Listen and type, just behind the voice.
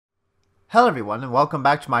Hello everyone, and welcome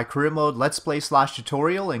back to my career mode Let's Play /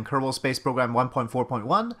 tutorial in Kerbal Space Program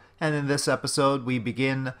 1.4.1. And in this episode we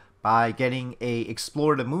begin by getting a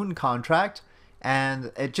Explore the Moon contract,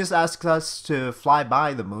 and it just asks us to fly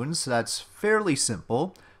by the moon, so that's fairly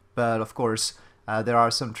simple. But of course there are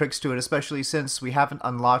some tricks to it, especially since we haven't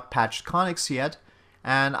unlocked patched conics yet,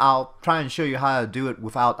 and I'll try and show you how to do it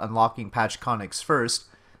without unlocking patched conics first,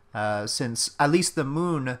 since at least the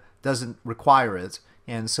moon doesn't require it.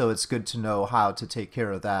 And so it's good to know how to take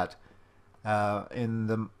care of that in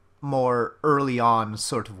the more early on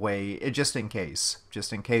sort of way, just in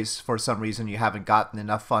case for some reason you haven't gotten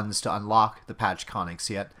enough funds to unlock the patch conics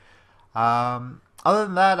yet. Other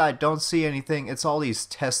than that, I don't see anything. It's all these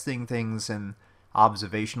testing things and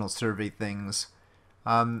observational survey things.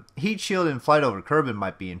 Heat shield and flight over Kerbal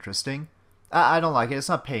might be interesting. I don't like it. It's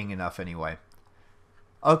not paying enough anyway.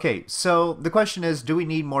 Okay, so the question is, do we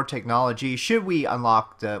need more technology? Should we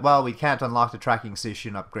unlock the... Well, we can't unlock the tracking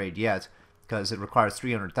station upgrade yet, because it requires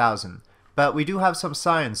 300,000. But we do have some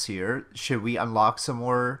science here. Should we unlock some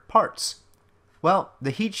more parts? Well,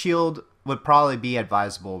 the heat shield would probably be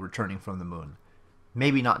advisable returning from the moon.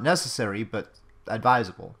 Maybe not necessary, but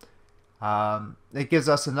advisable. It gives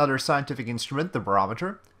us another scientific instrument, the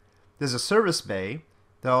barometer. There's a service bay,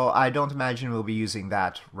 though I don't imagine we'll be using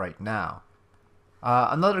that right now.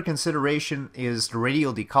 Another consideration is the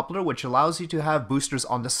radial decoupler, which allows you to have boosters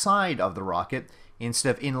on the side of the rocket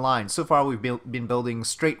instead of in line. So far we've been building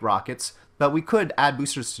straight rockets, but we could add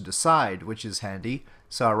boosters to the side, which is handy,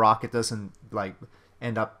 so our rocket doesn't like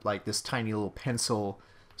end up like this tiny little pencil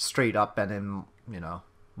straight up and then, you know,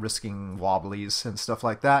 risking wobblies and stuff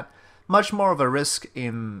like that. Much more of a risk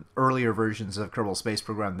in earlier versions of Kerbal Space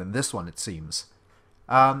Program than this one, it seems.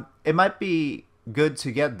 It might be good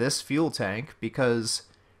to get this fuel tank because,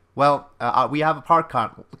 well, we have a part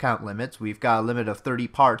count limit. We've got a limit of 30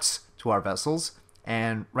 parts to our vessels,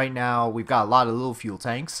 and right now we've got a lot of little fuel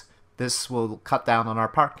tanks. This will cut down on our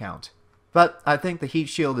part count. But I think the heat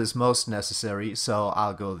shield is most necessary, so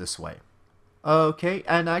I'll go this way. Okay,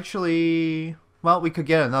 and actually, well, we could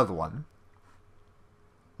get another one.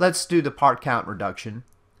 Let's do the part count reduction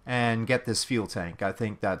and get this fuel tank. I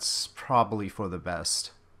think that's probably for the best.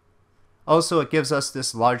 Also, it gives us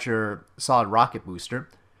this larger solid rocket booster,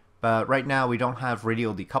 but right now we don't have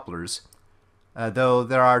radial decouplers, though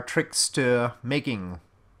there are tricks to making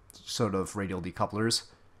sort of radial decouplers.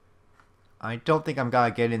 I don't think I'm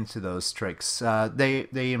gonna get into those tricks. They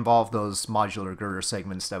involve those modular girder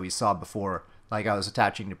segments that we saw before, like I was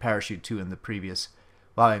attaching the parachute to in the previous,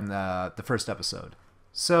 well, in the first episode.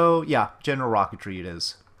 So yeah, general rocketry it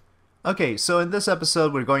is. Okay, so in this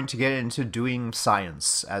episode we're going to get into doing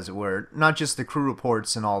science, as it were. Not just the crew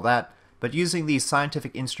reports and all that, but using these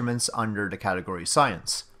scientific instruments under the category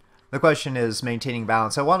science. The question is maintaining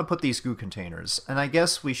balance. I want to put these goo containers, and I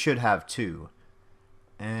guess we should have two.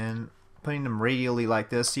 And putting them radially like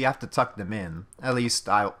this, you have to tuck them in. At least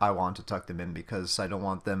I want to tuck them in because I don't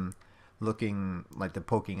want them looking like they're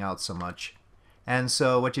poking out so much. And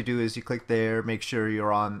so what you do is you click there, make sure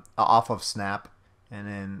you're on off of snap, and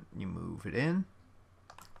then you move it in.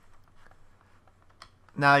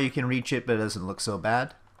 Now you can reach it, but it doesn't look so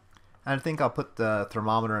bad. And I think I'll put the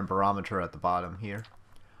thermometer and barometer at the bottom here.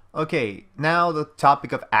 Okay, now the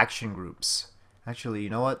topic of action groups. Actually, you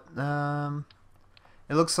know what?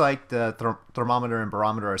 It looks like the thermometer and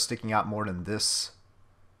barometer are sticking out more than this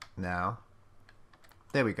now.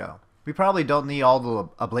 There we go. We probably don't need all the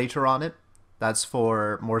ablator on it. That's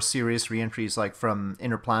for more serious re-entries like from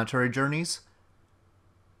interplanetary journeys.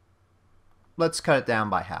 Let's cut it down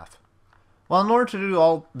by half. Well, in order to do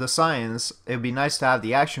all the science, it would be nice to have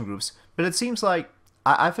the action groups, but it seems like,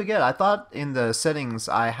 I forget, I thought in the settings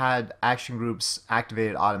I had action groups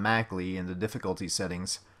activated automatically in the difficulty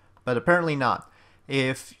settings, but apparently not.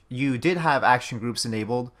 If you did have action groups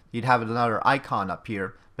enabled, you'd have another icon up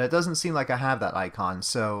here, but it doesn't seem like I have that icon,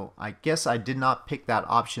 so I guess I did not pick that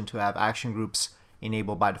option to have action groups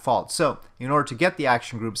enabled by default. So, in order to get the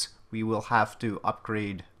action groups, we will have to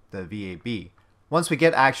upgrade the VAB. Once we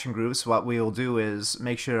get action groups, what we will do is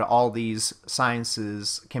make sure all these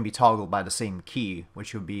sciences can be toggled by the same key,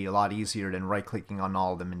 which would be a lot easier than right-clicking on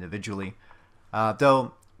all of them individually.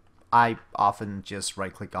 Though I often just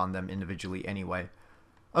right-click on them individually anyway.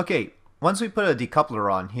 Okay, once we put a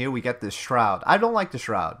decoupler on here, we get this shroud. I don't like the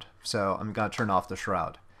shroud, so I'm going to turn off the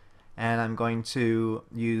shroud. And I'm going to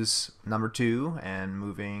use number 2 and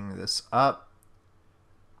moving this up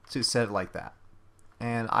to set it like that.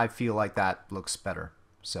 And I feel like that looks better.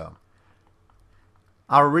 So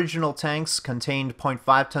our original tanks contained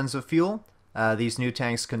 0.5 tons of fuel. These new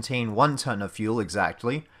tanks contain 1 ton of fuel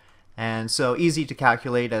exactly. And so easy to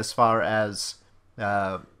calculate as far as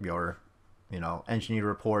your engineer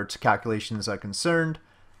report calculations are concerned,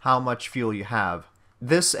 how much fuel you have.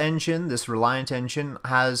 This engine, this Reliant engine,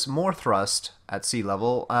 has more thrust at sea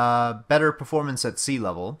level, better performance at sea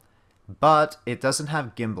level, but it doesn't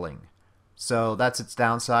have gimbling. So that's its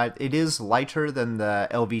downside. It is lighter than the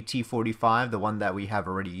LVT-45, the one that we have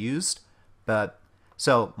already used. But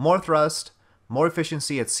so more thrust, more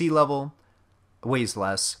efficiency at sea level, weighs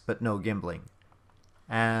less, but no gimbling.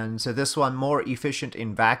 And so this one, more efficient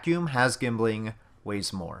in vacuum, has gimbling,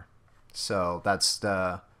 weighs more. So that's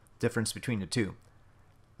the difference between the two.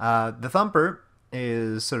 The Thumper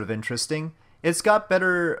is sort of interesting. It's got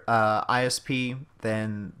better ISP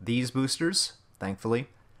than these boosters, thankfully.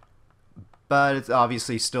 But it's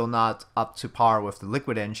obviously still not up to par with the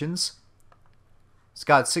liquid engines. It's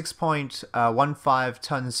got 6.15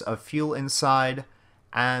 tons of fuel inside,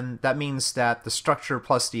 and that means that the structure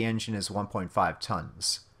plus the engine is 1.5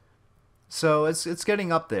 tons. So it's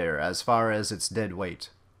getting up there as far as its dead weight.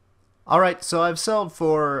 Alright, so I've settled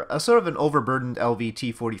for a sort of an overburdened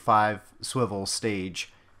LVT-45 swivel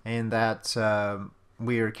stage, in that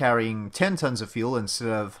we're carrying 10 tons of fuel instead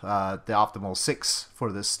of the optimal 6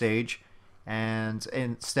 for this stage, and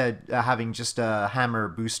instead having just a hammer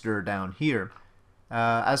booster down here.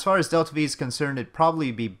 As far as Delta V is concerned, it'd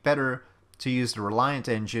probably be better to use the Reliant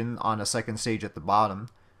engine on a second stage at the bottom,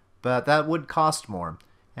 but that would cost more.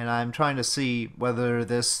 And I'm trying to see whether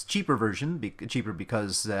this cheaper version, cheaper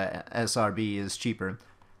because the SRB is cheaper,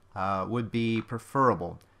 would be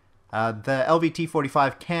preferable. The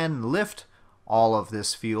LVT-45 can lift all of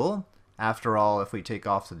this fuel. After all, if we take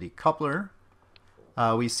off the decoupler,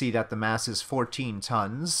 we see that the mass is 14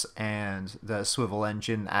 tons, and the swivel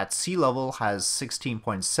engine at sea level has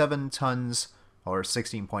 16.7 tons, or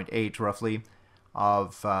 16.8 roughly,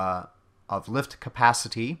 of lift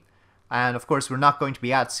capacity. And of course, we're not going to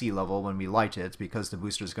be at sea level when we light it, because the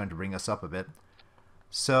booster is going to bring us up a bit.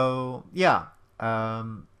 So yeah,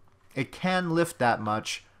 it can lift that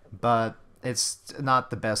much, but it's not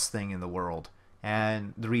the best thing in the world.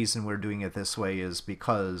 And the reason we're doing it this way is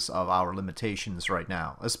because of our limitations right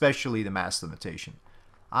now, especially the mass limitation.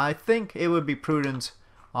 I think it would be prudent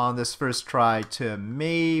on this first try to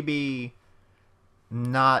maybe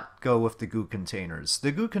not go with the goo containers.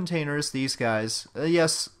 The goo containers, these guys,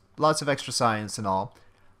 yes, lots of extra science and all,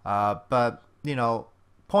 but, you know,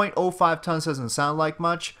 0.05 tons doesn't sound like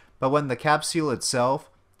much, but when the capsule itself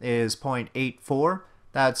is 0.84,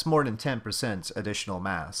 that's more than 10% additional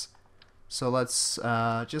mass. So let's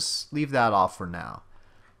just leave that off for now.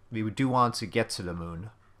 We do want to get to the moon.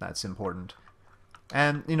 That's important.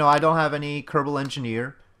 And, you know, I don't have any Kerbal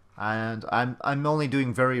engineer, and I'm only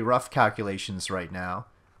doing very rough calculations right now.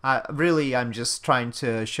 Really, I'm just trying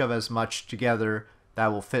to shove as much together that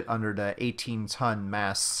will fit under the 18-ton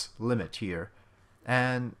mass limit here.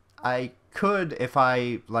 And I could, if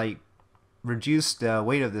I, like, reduce the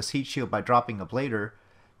weight of this heat shield by dropping a blader,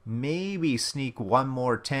 maybe sneak one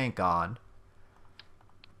more tank on.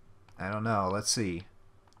 I don't know, let's see.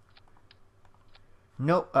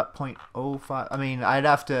 Nope, at 0.05. I mean, I'd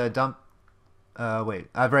have to dump... wait,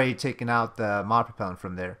 I've already taken out the mod propellant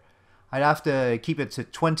from there. I'd have to keep it to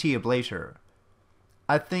 20 ablator.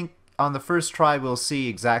 I think on the first try we'll see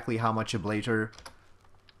exactly how much ablator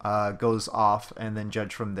goes off, and then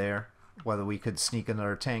judge from there whether we could sneak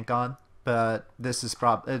another tank on. But this is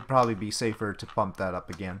it'd probably be safer to pump that up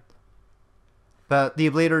again. But the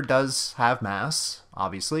ablator does have mass,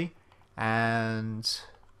 obviously, and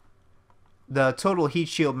the total heat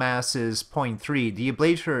shield mass is 0.3. The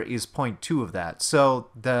ablator is 0.2 of that, so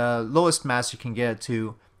the lowest mass you can get it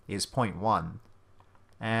to is 0.1.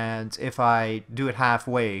 And if I do it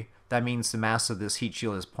halfway, that means the mass of this heat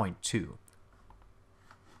shield is 0.2.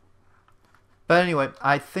 But anyway,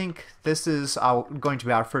 I think this is going to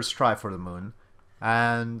be our first try for the moon,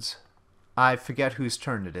 and I forget whose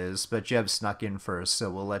turn it is, but Jeb snuck in first, so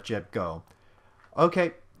we'll let Jeb go.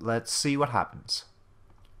 Okay, let's see what happens.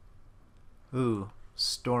 Ooh,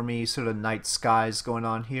 stormy sort of night skies going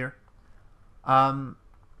on here.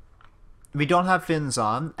 We don't have fins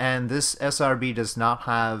on, and this SRB does not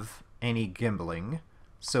have any gimbling,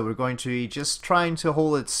 so we're going to be just trying to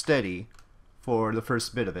hold it steady for the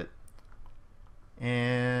first bit of it.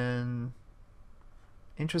 And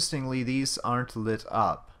interestingly, these aren't lit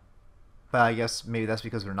up, but I guess maybe that's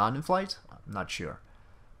because we're not in flight? I'm not sure.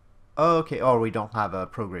 Okay, or we don't have a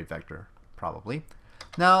prograde vector, probably.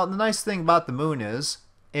 Now, the nice thing about the moon is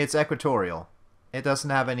it's equatorial. It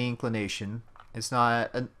doesn't have any inclination. It's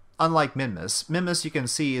not unlike Minmus. Minmus, you can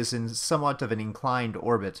see, is in somewhat of an inclined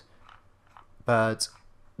orbit, but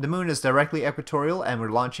the moon is directly equatorial and we're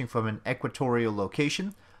launching from an equatorial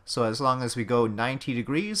location. So as long as we go 90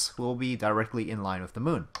 degrees, we'll be directly in line with the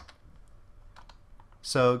moon.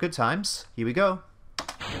 So good times. Here we go.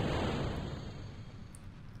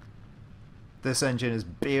 This engine is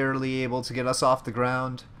barely able to get us off the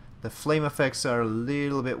ground. The flame effects are a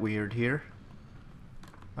little bit weird here.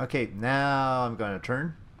 Okay, now I'm going to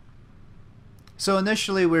turn. So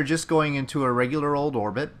initially we're just going into a regular old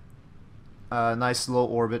orbit. A nice low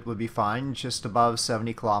orbit would be fine. Just above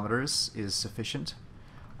 70 kilometers is sufficient.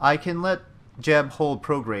 I can let Jeb hold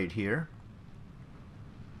prograde here.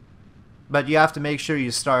 But you have to make sure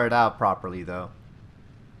you start it out properly though.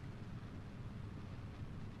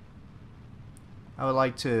 I would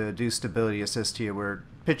like to do stability assist here. We're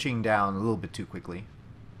pitching down a little bit too quickly.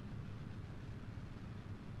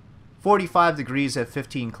 45 degrees at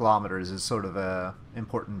 15 kilometers is sort of a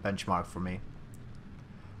important benchmark for me.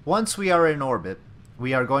 Once we are in orbit,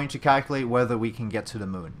 we are going to calculate whether we can get to the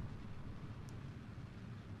moon.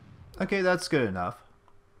 Okay, that's good enough.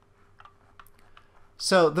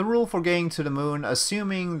 So the rule for getting to the moon,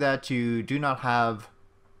 assuming that you do not have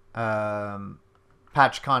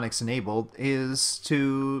patch conics enabled, is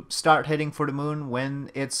to start heading for the moon when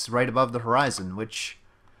it's right above the horizon, which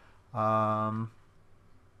well,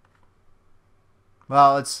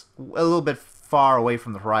 it's a little bit far away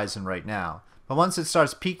from the horizon right now. But once it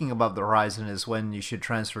starts peaking above the horizon is when you should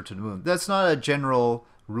transfer to the moon. That's not a general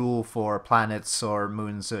rule for planets or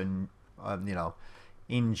moons and you know,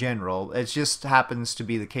 in general. It just happens to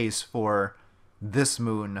be the case for this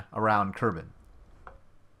moon around Kerbal.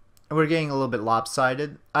 We're getting a little bit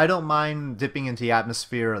lopsided. I don't mind dipping into the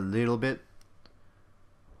atmosphere a little bit.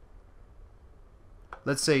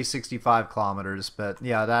 Let's say 65 kilometers, but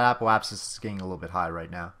yeah, that apoapsis is getting a little bit high right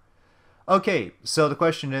now. Okay, so the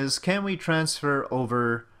question is, can we transfer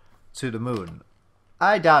over to the moon?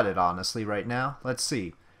 I doubt it, honestly, right now. Let's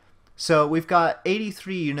see. So we've got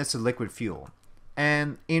 83 units of liquid fuel.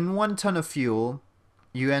 And in 1 ton of fuel,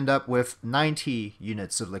 you end up with 90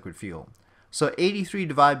 units of liquid fuel. So 83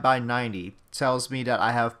 divided by 90 tells me that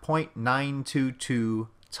I have 0.922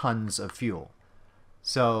 tons of fuel.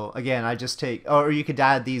 So again, I just take, or you could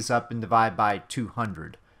add these up and divide by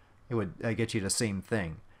 200. It would get you the same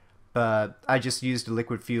thing. But I just used the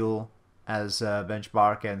liquid fuel as a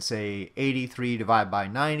benchmark and say 83 divided by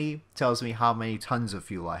 90 tells me how many tons of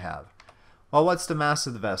fuel I have. Well, what's the mass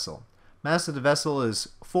of the vessel? Mass of the vessel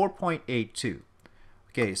is 4.82.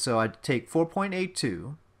 Okay, so I'd take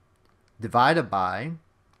 4.82 divided by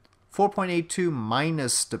 4.82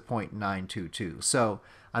 minus the 0.922. So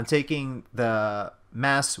I'm taking the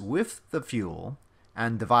mass with the fuel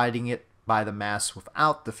and dividing it by the mass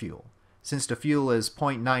without the fuel. Since the fuel is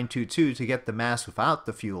 0.922, to get the mass without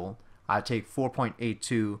the fuel, I take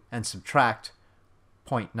 4.82 and subtract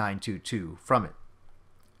 0.922 from it.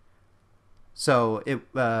 So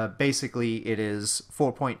it basically it is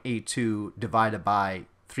 4.82 divided by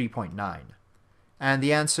 3.9. And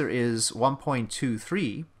the answer is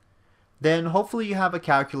 1.23. Then hopefully you have a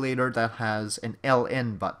calculator that has an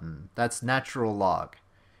LN button. That's natural log.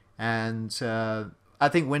 And I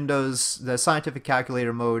think Windows, the scientific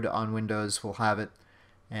calculator mode on Windows will have it.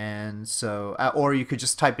 And so, or you could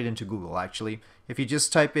just type it into Google actually. If you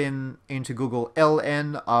just type into Google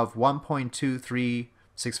LN of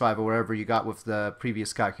 1.2365 or whatever you got with the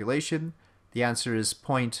previous calculation, the answer is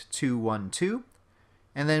 0.212.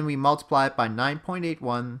 And then we multiply it by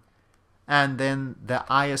 9.81 and then the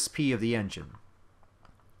ISP of the engine.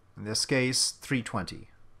 In this case, 320.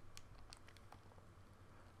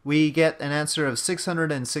 We get an answer of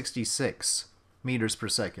 666 meters per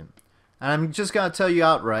second. And I'm just going to tell you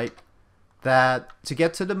outright that to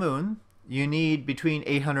get to the moon, you need between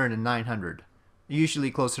 800 and 900.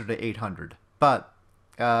 Usually closer to 800. But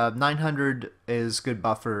 900 is good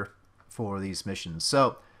buffer for these missions.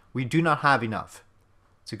 So we do not have enough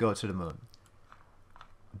to go to the moon.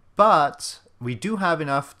 But we do have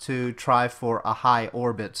enough to try for a high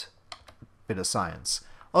orbit bit of science.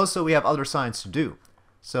 Also, we have other science to do.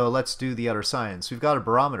 So let's do the other science. We've got a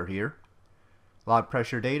barometer here. Log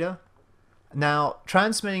pressure data. Now,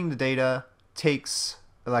 transmitting the data takes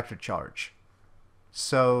electric charge.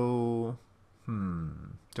 So,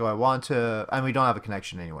 do I want to... And we don't have a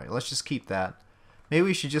connection anyway. Let's just keep that. Maybe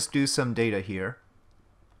we should just do some data here.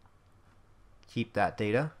 Keep that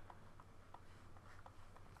data.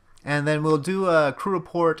 And then we'll do a crew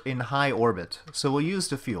report in high orbit. So we'll use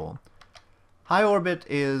the fuel. High orbit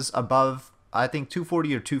is above, I think,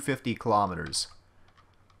 240 or 250 kilometers.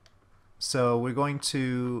 So we're going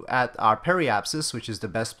to, at our periapsis, which is the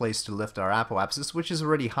best place to lift our apoapsis, which is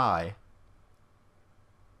already high.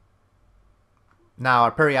 Now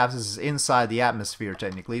our periapsis is inside the atmosphere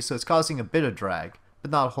technically, so it's causing a bit of drag,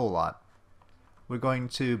 but not a whole lot. We're going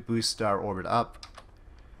to boost our orbit up.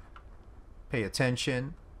 Pay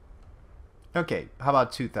attention. Okay, how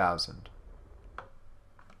about 2000?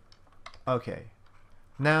 Okay.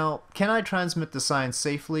 Now, can I transmit the science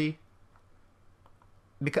safely?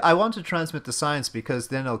 Because I want to transmit the science because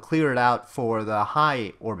then it'll clear it out for the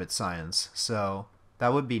high orbit science, so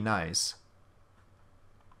that would be nice.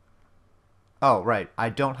 Oh, right, I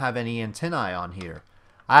don't have any antennae on here.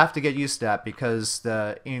 I have to get used to that because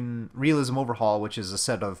in Realism Overhaul, which is a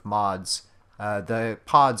set of mods, the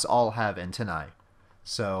pods all have antennae.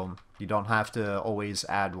 So you don't have to always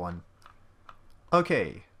add one.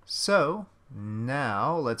 Okay, so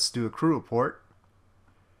now let's do a crew report.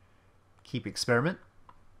 Keep experiment.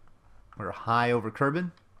 We're high over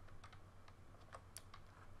Kerbal.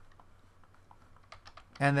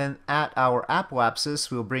 And then at our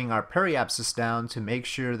apoapsis, we'll bring our periapsis down to make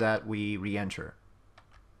sure that we re-enter.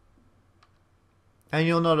 And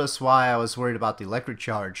you'll notice why I was worried about the electric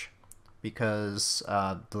charge, because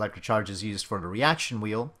the electric charge is used for the reaction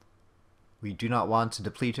wheel. We do not want to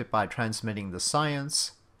deplete it by transmitting the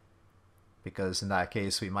science, because in that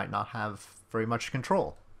case we might not have very much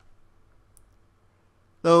control.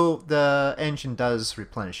 Though the engine does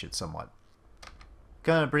replenish it somewhat.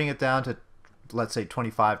 Gonna bring it down to, let's say,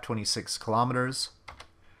 25-26 kilometers.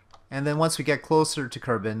 And then once we get closer to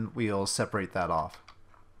Kerbal, we'll separate that off.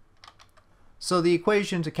 So the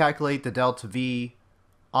equation to calculate the delta V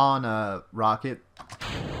on a rocket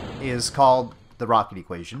is called the rocket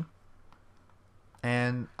equation.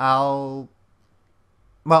 And well,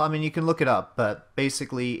 I mean, you can look it up, but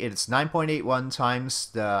basically it's 9.81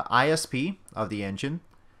 times the ISP of the engine,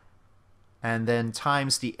 and then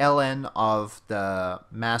times the ln of the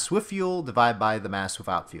mass with fuel divided by the mass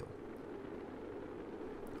without fuel.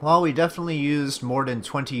 Well, we definitely used more than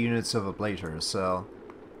 20 units of ablator, so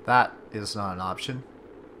that is not an option.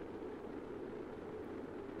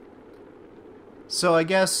 So I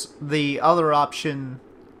guess the other option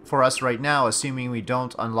for us right now, assuming we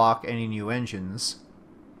don't unlock any new engines,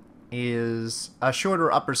 is a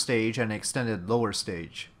shorter upper stage and an extended lower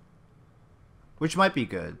stage. Which might be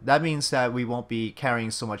good. That means that we won't be carrying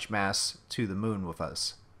so much mass to the moon with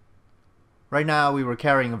us. Right now we were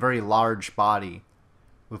carrying a very large body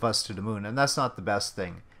with us to the moon, and that's not the best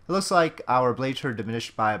thing. It looks like our ablator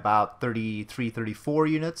diminished by about 33-34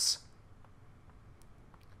 units.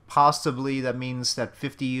 Possibly that means that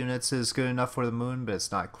 50 units is good enough for the moon, but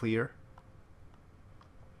it's not clear.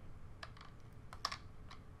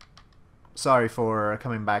 Sorry for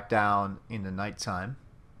coming back down in the nighttime.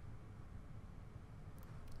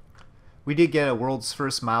 We did get a world's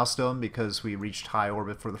first milestone because we reached high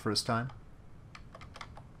orbit for the first time.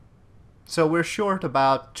 So we're short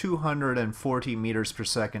about 240 meters per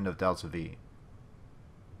second of delta V,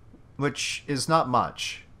 which is not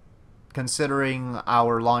much, considering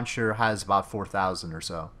our launcher has about 4,000 or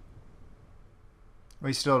so.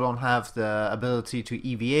 We still don't have the ability to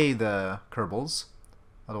EVA the Kerbals,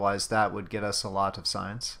 otherwise that would get us a lot of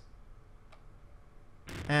science.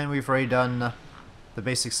 And we've already done the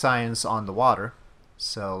basic science on the water,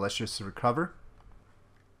 so let's just recover.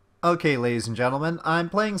 Okay, ladies and gentlemen, I'm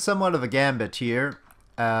playing somewhat of a gambit here.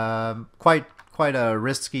 Quite a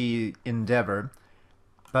risky endeavor,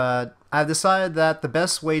 but I've decided that the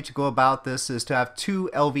best way to go about this is to have two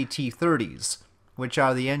LVT-30s, which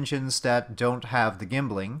are the engines that don't have the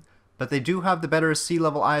gimbaling, but they do have the better sea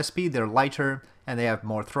level ISP. They're lighter and they have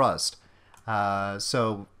more thrust.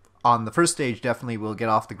 So on the first stage, definitely we'll get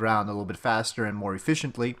off the ground a little bit faster and more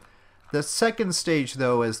efficiently. The second stage,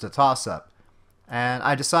 though, is the toss-up. And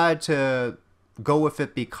I decided to go with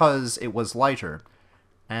it because it was lighter.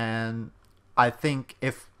 And I think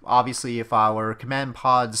obviously if our command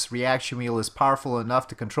pod's reaction wheel is powerful enough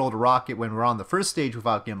to control the rocket when we're on the first stage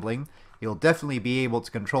without gimbaling, you'll definitely be able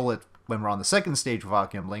to control it when we're on the second stage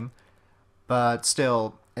without gimbaling. But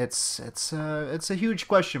still, it's a huge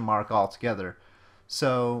question mark altogether.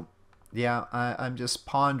 So yeah, I'm just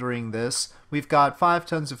pondering this. We've got 5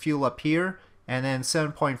 tons of fuel up here, and then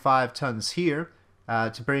 7.5 tons here,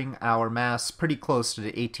 to bring our mass pretty close to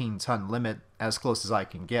the 18-ton limit, as close as I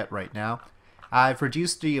can get right now. I've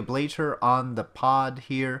reduced the ablator on the pod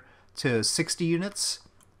here to 60 units,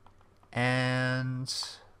 and,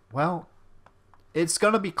 well, it's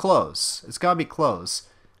gonna be close. It's gonna be close.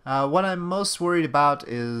 What I'm most worried about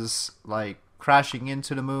is, like, crashing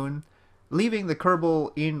into the moon, leaving the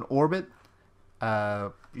Kerbal in orbit,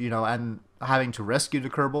 you know, and having to rescue the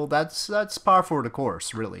Kerbal. That's par for the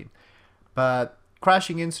course, really. But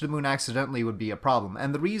crashing into the moon accidentally would be a problem.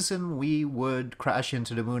 And the reason we would crash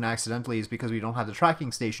into the moon accidentally is because we don't have the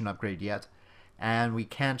tracking station upgrade yet, and we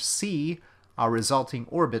can't see our resulting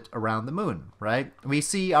orbit around the moon, right? We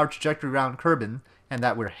see our trajectory around Kerbal and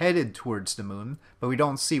that we're headed towards the moon, but we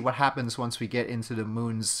don't see what happens once we get into the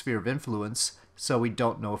moon's sphere of influence, so we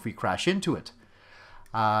don't know if we crash into it.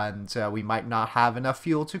 And we might not have enough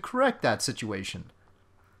fuel to correct that situation.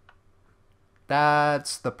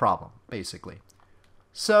 That's the problem, basically.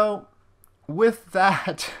 So, with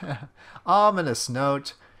that ominous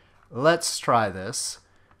note, let's try this.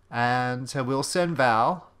 And we'll send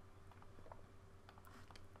Val.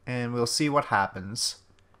 And we'll see what happens.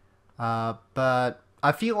 But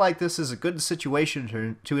I feel like this is a good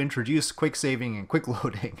situation to introduce quick saving and quick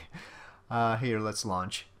loading. Here, let's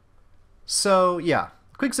launch. So, yeah.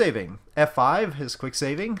 Quick saving. F5 is quick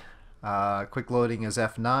saving. Quick loading is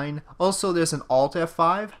F9. Also, there's an Alt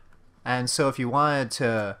F5. And so if you wanted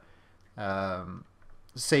to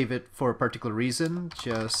save it for a particular reason,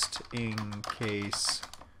 just in case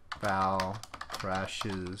Val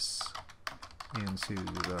crashes into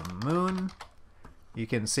the moon, you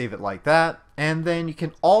can save it like that. And then you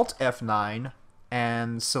can Alt F9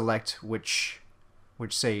 and select which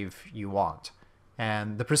save you want.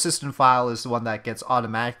 And the persistent file is the one that gets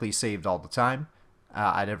automatically saved all the time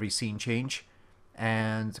at every scene change.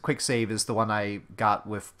 And quick save is the one I got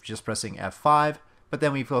with just pressing F5. But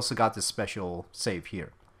then we've also got this special save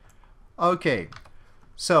here. Okay,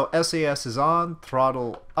 so SAS is on,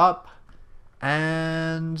 throttle up,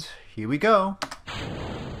 and here we go.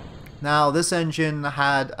 Now this engine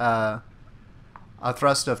had a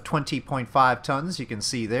thrust of 20.5 tons, you can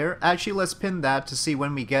see there. Actually, let's pin that to see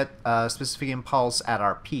when we get a specific impulse at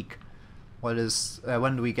our peak. When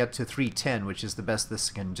do we get to 310, which is the best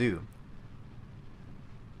this can do.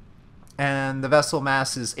 And the vessel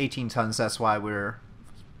mass is 18 tons, that's why we're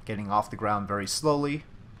getting off the ground very slowly.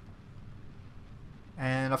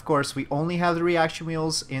 And of course, we only have the reaction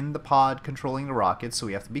wheels in the pod controlling the rocket, so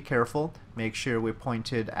we have to be careful. Make sure we're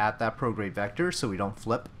pointed at that prograde vector so we don't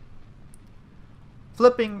flip.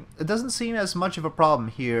 Flipping, it doesn't seem as much of a problem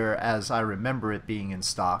here as I remember it being in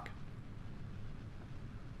stock.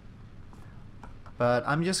 But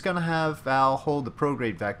I'm just going to have Val hold the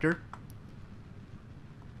prograde vector.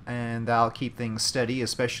 And that'll keep things steady,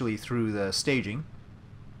 especially through the staging.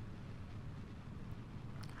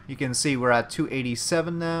 You can see we're at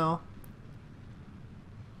 287 now.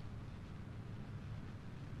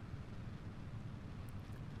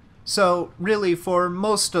 So really, for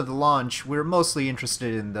most of the launch, we're mostly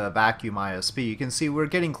interested in the vacuum ISP. You can see we're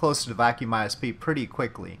getting close to the vacuum ISP pretty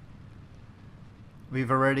quickly.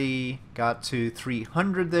 We've already got to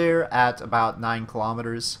 300 there at about 9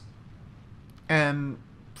 kilometers. And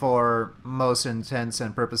for most intents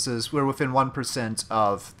and purposes, we're within 1%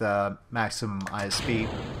 of the maximum ISP.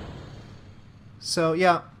 So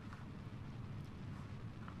yeah,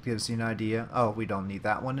 gives you an idea. Oh, we don't need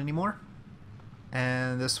that one anymore.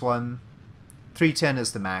 And this one, 310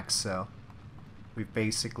 is the max, so we've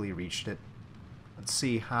basically reached it. Let's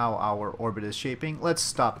see how our orbit is shaping. Let's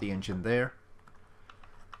stop the engine there.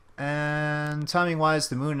 And timing wise,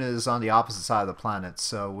 the moon is on the opposite side of the planet,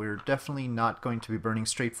 so we're definitely not going to be burning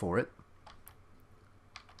straight for it.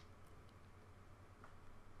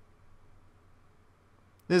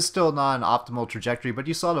 This is still not an optimal trajectory, but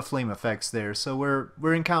you saw the flame effects there, so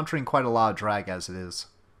we're encountering quite a lot of drag as it is.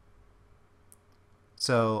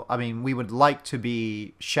 So, I mean, we would like to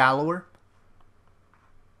be shallower,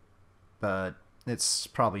 but it's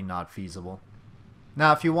probably not feasible.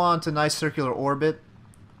 Now, if you want a nice circular orbit,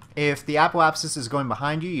 if the apoapsis is going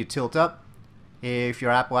behind you, you tilt up. If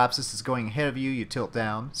your apoapsis is going ahead of you, you tilt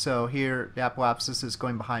down. So here, the apoapsis is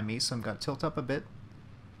going behind me, so I'm going to tilt up a bit,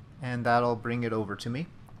 and that'll bring it over to me.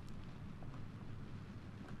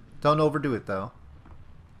 Don't overdo it, though,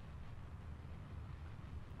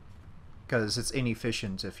 because it's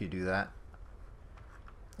inefficient if you do that.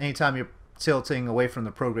 Anytime you're tilting away from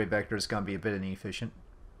the prograde vector, it's going to be a bit inefficient.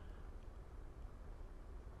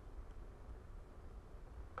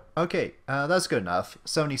 Okay, that's good enough.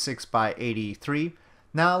 76 by 83.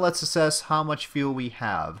 Now let's assess how much fuel we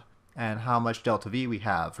have and how much delta V we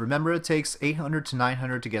have. Remember, it takes 800 to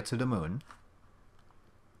 900 to get to the moon.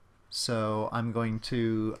 So I'm going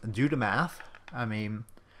to do the math. I mean,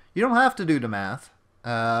 you don't have to do the math.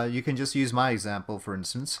 You can just use my example, for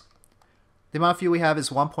instance. The amount of fuel we have is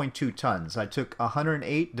 1.2 tons. I took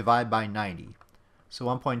 108 divided by 90. So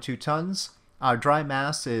 1.2 tons. Our dry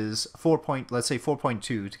mass is let's say 4.2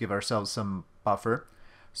 to give ourselves some buffer.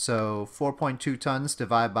 So 4.2 tons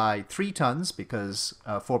divided by 3 tons, because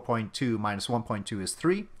 4.2 minus 1.2 is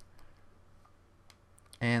 3.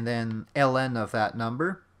 and then ln of that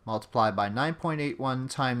number multiplied by 9.81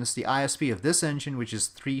 times the ISP of this engine, which is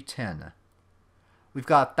 310. We've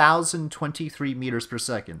got 1,023 meters per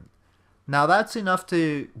second. Now that's enough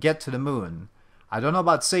to get to the moon. I don't know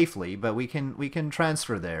about safely, but we can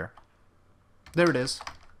transfer there. There it is.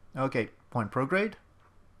 Okay, point prograde.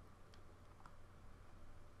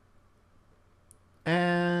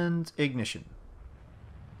 And ignition.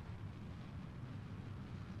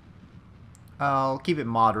 I'll keep it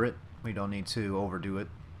moderate. We don't need to overdo it.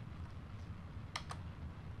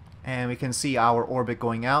 And we can see our orbit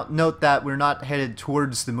going out. Note that we're not headed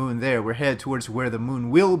towards the moon there. We're headed towards where the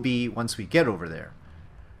moon will be once we get over there.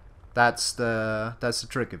 That's the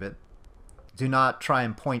trick of it. Do not try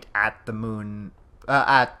and point at the moon,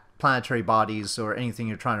 at planetary bodies or anything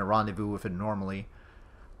you're trying to rendezvous with it normally.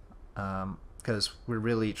 Because we're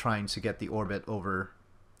really trying to get the orbit over,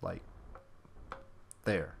 like,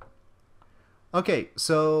 there. Okay,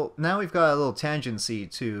 so now we've got a little tangency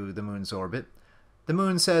to the moon's orbit. The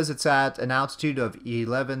moon says it's at an altitude of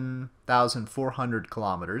 11,400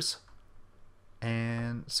 kilometers.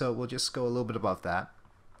 And so we'll just go a little bit above that.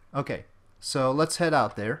 Okay, so let's head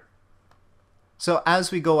out there. So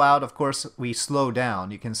as we go out, of course, we slow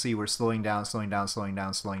down. You can see we're slowing down, slowing down, slowing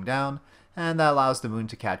down, slowing down. And that allows the moon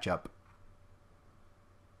to catch up.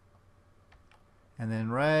 And then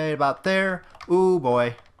right about there, ooh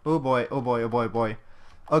boy, oh boy, oh boy, oh boy, oh boy.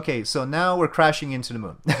 Okay, so now we're crashing into the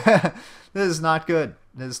moon. This is not good.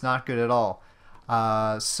 This is not good at all.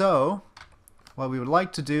 So what we would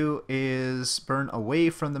like to do is burn away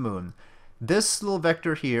from the moon. This little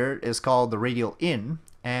vector here is called the radial in,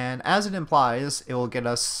 and as it implies, it will get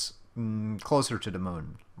us closer to the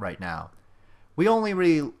moon right now. We only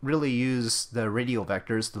really use the radial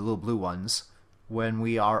vectors, the little blue ones, when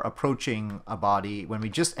we are approaching a body, when we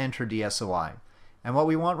just enter the SOI. And what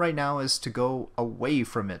we want right now is to go away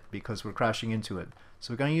from it because we're crashing into it.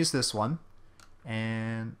 So we're going to use this one.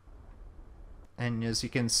 And as you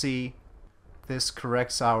can see, this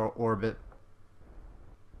corrects our orbit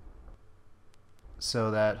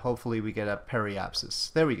so that hopefully we get a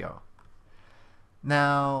periapsis. There we go.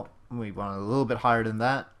 Now, we want a little bit higher than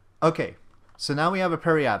that. Okay, so now we have a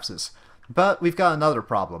periapsis. But we've got another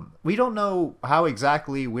problem. We don't know how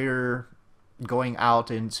exactly we're going out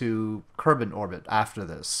into Kerbal orbit after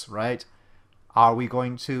this, right? Are we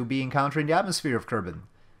going to be encountering the atmosphere of Kerbal?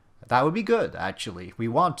 That would be good, actually. We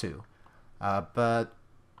want to. But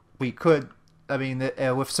we could, I mean,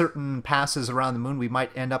 with certain passes around the moon, we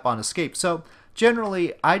might end up on escape. So,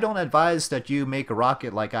 generally, I don't advise that you make a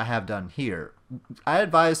rocket like I have done here. I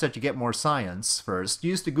advise that you get more science first.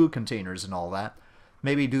 Use the goo containers and all that.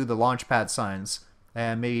 Maybe do the launch pad science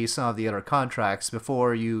and maybe some of the other contracts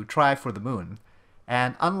before you try for the moon.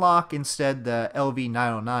 And unlock instead the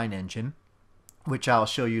LV-909 engine, which I'll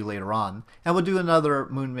show you later on. And we'll do another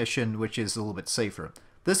moon mission which is a little bit safer.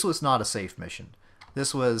 This was not a safe mission.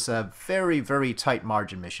 This was a very, very tight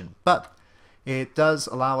margin mission. But it does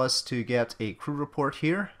allow us to get a crew report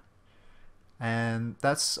here. And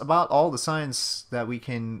that's about all the science that we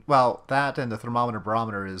can... Well, that and the thermometer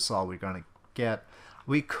barometer is all we're going to get.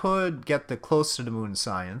 We could get the close to the moon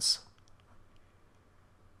science,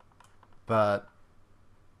 but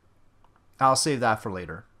I'll save that for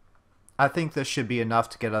later. I think this should be enough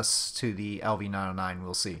to get us to the LV-909,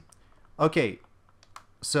 we'll see. Okay,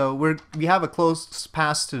 so we have a close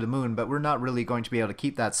pass to the moon, but we're not really going to be able to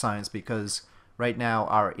keep that science because right now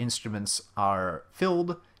our instruments are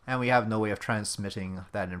filled and we have no way of transmitting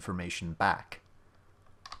that information back.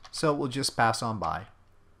 So we'll just pass on by.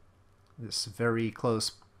 This very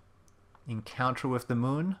close encounter with the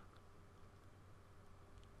moon.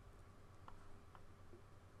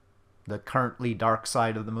 The currently dark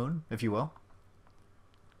side of the moon, if you will.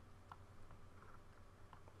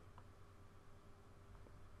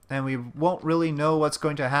 And we won't really know what's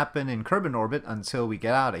going to happen in Kerbal orbit until we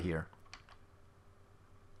get out of here.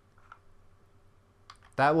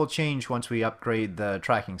 That will change once we upgrade the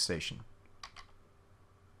tracking station.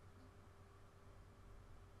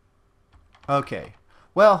 Okay,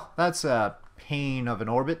 well, that's a pain of an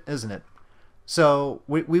orbit, isn't it? So,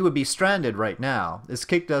 we would be stranded right now. It's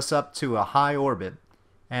kicked us up to a high orbit,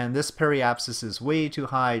 and this periapsis is way too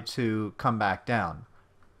high to come back down.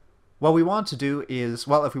 What we want to do is,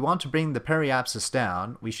 well, if we want to bring the periapsis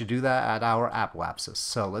down, we should do that at our apoapsis.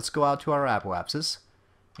 So let's go out to our apoapsis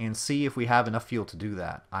and see if we have enough fuel to do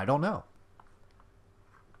that. I don't know.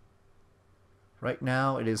 Right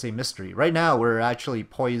now, it is a mystery. Right now, we're actually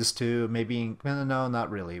poised to maybe... No, not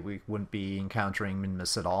really. We wouldn't be encountering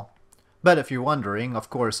Minmus at all. But if you're wondering, of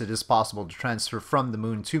course, it is possible to transfer from the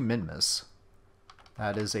moon to Minmus.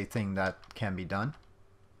 That is a thing that can be done.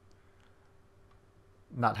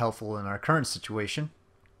 not helpful in our current situation.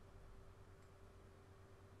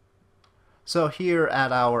 So here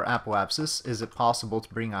at our apoapsis, is it possible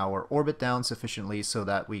to bring our orbit down sufficiently so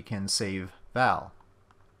that we can save Val?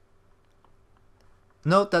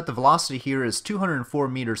 Note that the velocity here is 204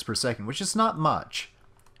 meters per second, which is not much.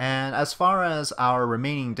 And as far as our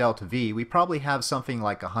remaining delta V, we probably have something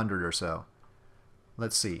like 100 or so.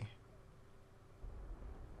 Let's see.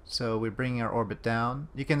 So we're bringing our orbit down.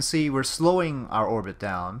 You can see we're slowing our orbit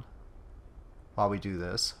down while we do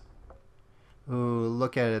this. Ooh,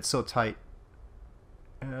 look at it, it's so tight.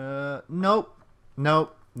 Nope.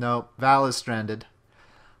 Val is stranded.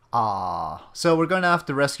 So we're going to have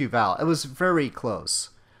to rescue Val. It was very close,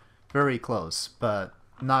 but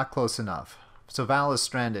not close enough. So Val is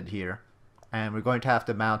stranded here, and we're going to have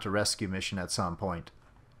to mount a rescue mission at some point.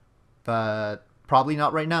 But probably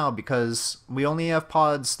not right now, because we only have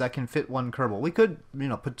pods that can fit one Kerbal. We could,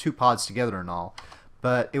 put 2 pods together and all,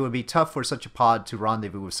 but it would be tough for such a pod to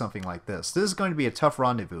rendezvous with something like this. This is going to be a tough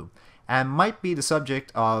rendezvous, and might be the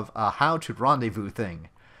subject of a how to rendezvous thing.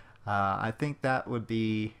 I think that would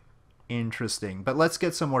be interesting. But let's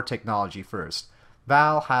get some more technology first.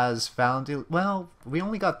 Val has found... Well, we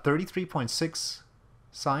only got 33.6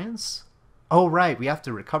 science? Oh, right. We have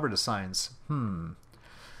to recover the science. Darn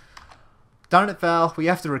it, Val. We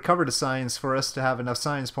have to recover the science for us to have enough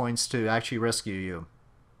science points to actually rescue you.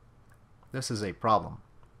 This is a problem.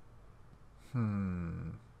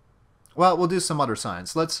 Well, we'll do some other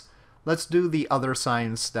science. Let's do the other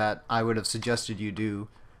science that I would have suggested you do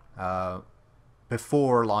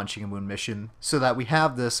before launching a moon mission, so that we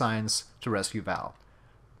have the science to rescue Val.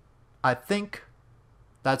 I think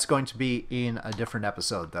that's going to be in a different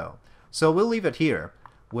episode, though. So we'll leave it here,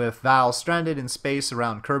 with Val stranded in space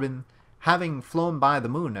around Kerbin, having flown by the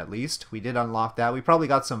moon at least. We did unlock that. We probably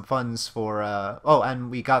got some funds for... oh,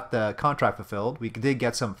 and we got the contract fulfilled. We did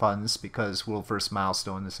get some funds because world first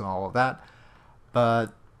milestones and all of that.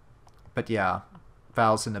 But yeah,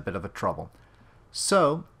 Val's in a bit of a trouble.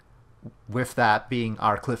 So, with that being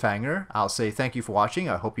our cliffhanger, I'll say thank you for watching.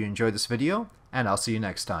 I hope you enjoyed this video, and I'll see you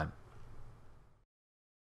next time.